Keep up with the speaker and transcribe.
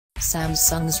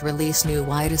Samsung's release new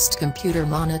Widest computer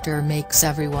monitor makes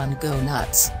everyone go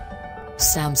nuts.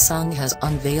 Samsung has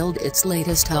unveiled its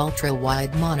latest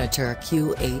ultra-wide monitor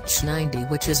CHG90,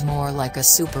 which is more like a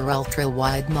super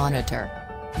ultra-wide monitor.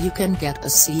 You can get a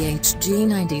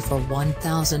CHG90 for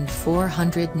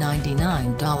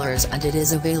 $1,499 and it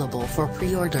is available for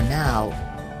pre-order now.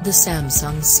 The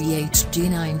Samsung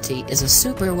CHG90 is a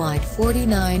super-wide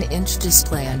 49-inch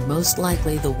display and most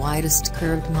likely the widest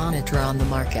curved monitor on the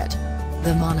market.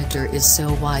 The monitor is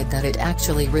so wide that it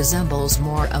actually resembles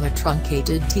more of a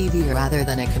truncated TV rather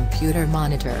than a computer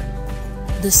monitor.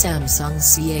 The Samsung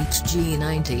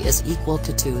CHG90 is equal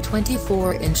to two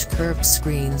 24-inch curved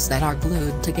screens that are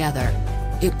glued together.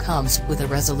 It comes with a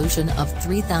resolution of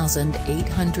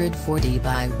 3840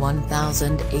 by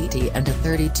 1080 and a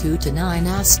 32:9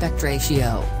 aspect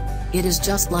ratio. It is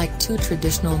just like two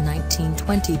traditional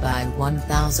 1920 by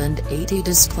 1080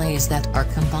 displays that are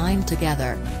combined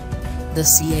together. The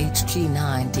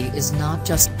CHG90 is not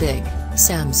just big,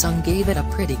 Samsung gave it a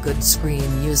pretty good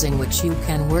screen using which you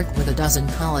can work with a dozen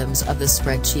columns of the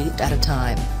spreadsheet at a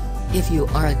time. If you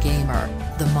are a gamer,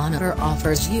 the monitor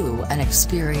offers you an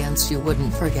experience you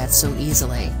wouldn't forget so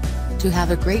easily. To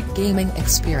have a great gaming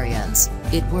experience,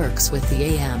 it works with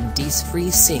the AMD's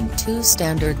FreeSync 2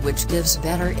 standard, which gives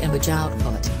better image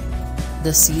output. The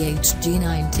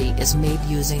CHG90 is made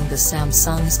using the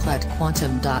Samsung's CLED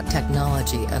quantum dot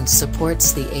technology and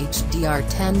supports the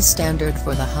HDR10 standard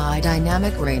for the high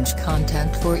dynamic range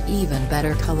content for even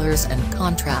better colors and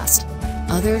contrast.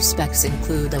 Other specs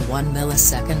include a 1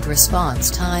 millisecond response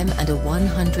time and a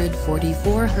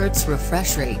 144 Hz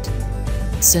refresh rate.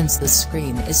 Since the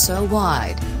screen is so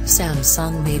wide,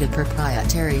 Samsung made a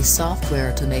proprietary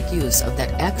software to make use of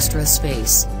that extra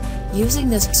space. Using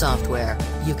this software,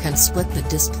 you can split the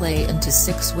display into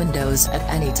 6 windows at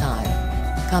any time.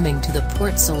 Coming to the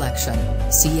port selection,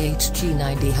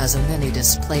 CHG90 has a mini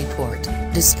DisplayPort,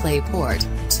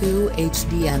 2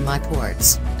 HDMI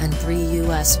ports, and 3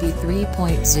 USB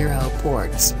 3.0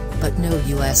 ports, but no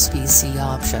USB-C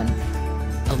option.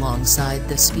 Alongside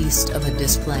this beast of a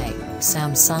display,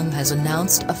 Samsung has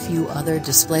announced a few other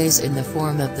displays in the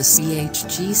form of the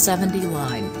CHG70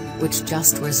 line, which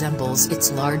just resembles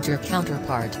its larger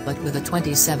counterpart but with a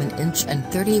 27-inch and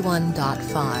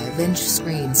 31.5-inch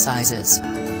screen sizes.